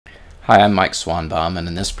Hi, I'm Mike Swanbom, and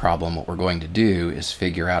in this problem what we're going to do is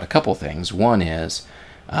figure out a couple things. One is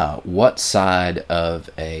what side of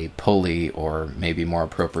a pulley, or maybe more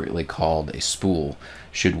appropriately called a spool,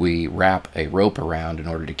 should we wrap a rope around in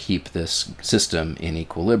order to keep this system in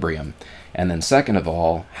equilibrium? And then second of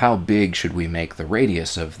all, how big should we make the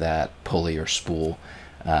radius of that pulley or spool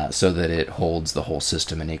so that it holds the whole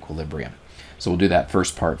system in equilibrium? So we'll do that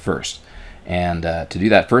first part first. And to do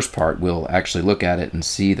that first part, we'll actually look at it and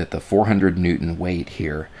see that the 400 Newton weight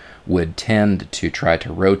here would tend to try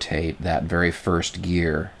to rotate that very first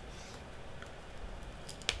gear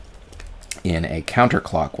in a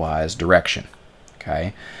counterclockwise direction.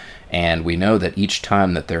 Okay, and we know that each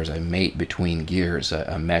time that there's a mate between gears,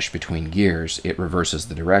 a mesh between gears, it reverses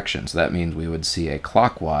the direction. So that means we would see a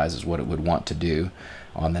clockwise is what it would want to do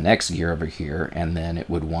on the next gear over here, and then it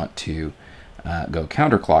would want to go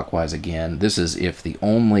counterclockwise again. This is if the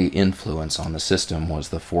only influence on the system was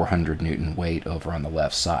the 400 Newton weight over on the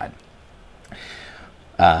left side.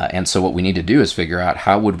 And so what we need to do is figure out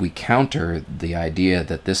how would we counter the idea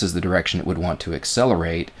that this is the direction it would want to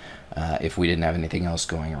accelerate if we didn't have anything else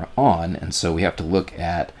going on. And so we have to look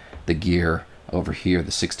at the gear over here,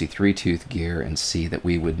 the 63 tooth gear, and see that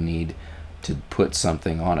we would need to put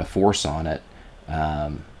something on a force on it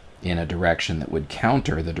in a direction that would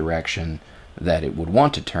counter the direction that it would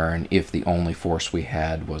want to turn if the only force we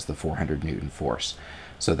had was the 400 Newton force.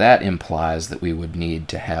 So that implies that we would need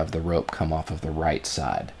to have the rope come off of the right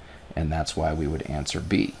side, and that's why we would answer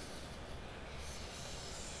B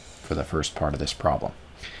for the first part of this problem.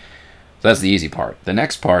 So that's the easy part. The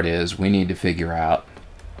next part is we need to figure out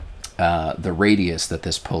the radius that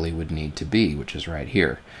this pulley would need to be, which is right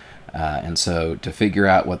here. And so to figure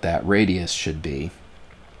out what that radius should be,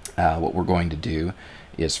 what we're going to do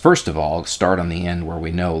is first of all start on the end where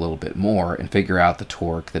we know a little bit more and figure out the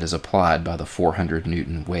torque that is applied by the 400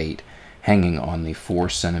 Newton weight hanging on the 4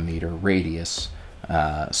 centimeter radius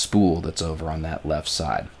spool that's over on that left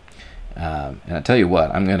side. And I tell you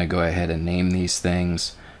what, I'm going to go ahead and name these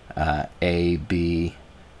things A, B,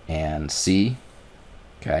 and C.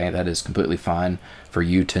 Okay, that is completely fine for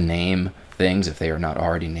you to name things if they are not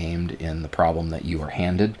already named in the problem that you are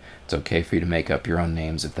handed. It's okay for you to make up your own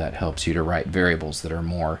names if that helps you to write variables that are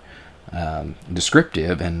more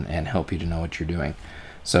descriptive and help you to know what you're doing.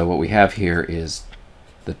 So what we have here is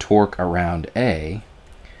the torque around A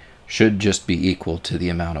should just be equal to the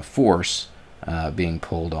amount of force being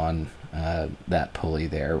pulled on that pulley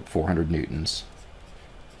there, 400 newtons,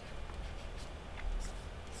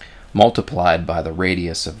 multiplied by the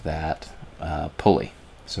radius of that pulley.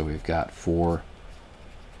 So we've got 4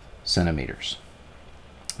 centimeters.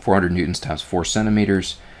 400 newtons times 4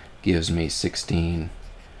 centimeters gives me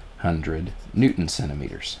 1,600 Newton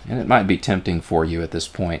centimeters. And it might be tempting for you at this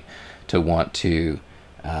point to want to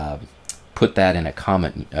put that in a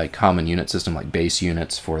common unit system like base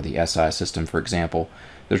units for the SI system, for example.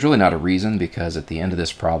 There's really not a reason, because at the end of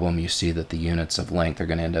this problem you see that the units of length are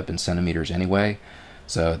going to end up in centimeters anyway.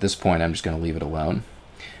 So at this point I'm just going to leave it alone.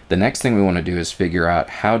 The next thing we want to do is figure out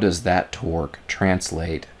how does that torque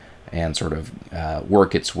translate and sort of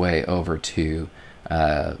work its way over to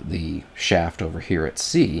the shaft over here at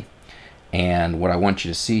C. And what I want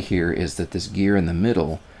you to see here is that this gear in the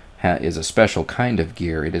middle is a special kind of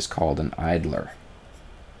gear. It is called an idler.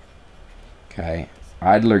 Okay,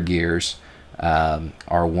 idler gears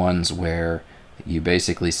are ones where you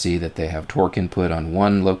basically see that they have torque input on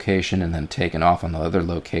one location and then taken off on the other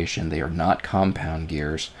location. They are not compound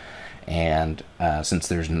gears, and since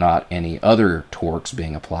there's not any other torques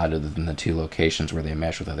being applied other than the 2 locations where they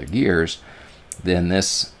mesh with other gears, then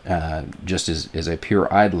this just is a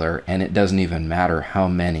pure idler, and it doesn't even matter how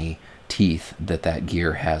many teeth that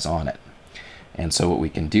gear has on it. And so what we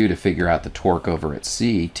can do to figure out the torque over at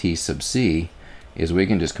C, T sub C, is we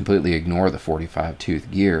can just completely ignore the 45 tooth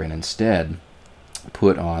gear and instead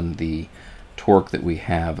put on the torque that we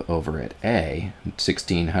have over at A,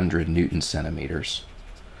 1,600 Newton centimeters,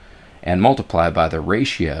 and multiply by the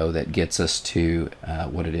ratio that gets us to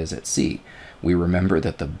what it is at C. We remember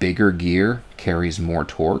that the bigger gear carries more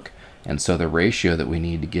torque, and so the ratio that we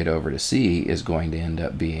need to get over to C is going to end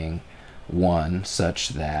up being 1, such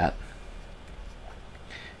that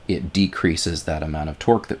it decreases that amount of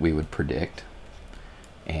torque that we would predict,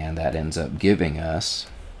 and that ends up giving us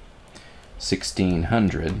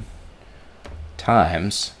 1,600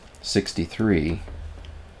 times 63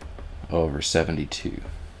 over 72,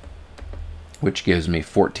 which gives me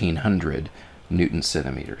 1,400 Newton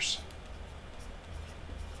centimeters.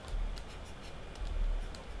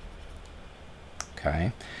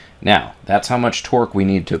 Okay, now that's how much torque we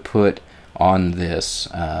need to put on this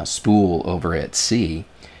spool over at C,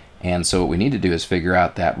 And so what we need to do is figure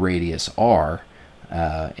out that radius r,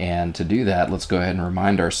 and to do that, let's go ahead and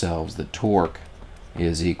remind ourselves that torque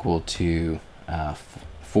is equal to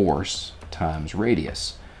force times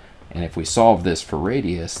radius. And if we solve this for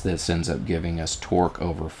radius, this ends up giving us torque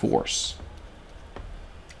over force.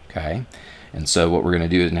 Okay, and so what we're going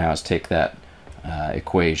to do now is take that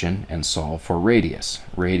equation and solve for radius.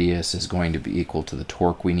 Radius is going to be equal to the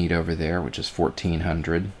torque we need over there, which is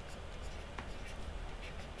 1400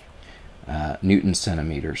 Newton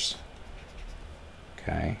centimeters.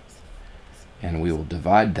 Okay, and we will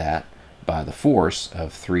divide that by the force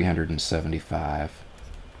of 375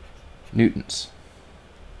 newtons.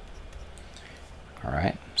 All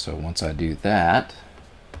right, so once I do that,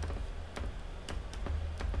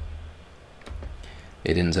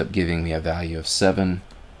 it ends up giving me a value of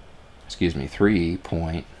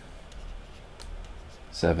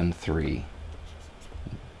 3.73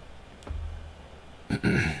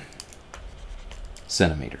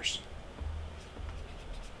 centimeters.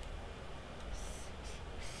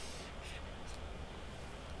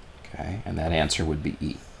 Okay, and that answer would be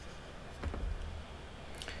E.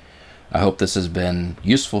 I hope this has been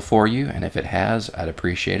useful for you, and if it has, I'd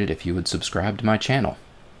appreciate it if you would subscribe to my channel.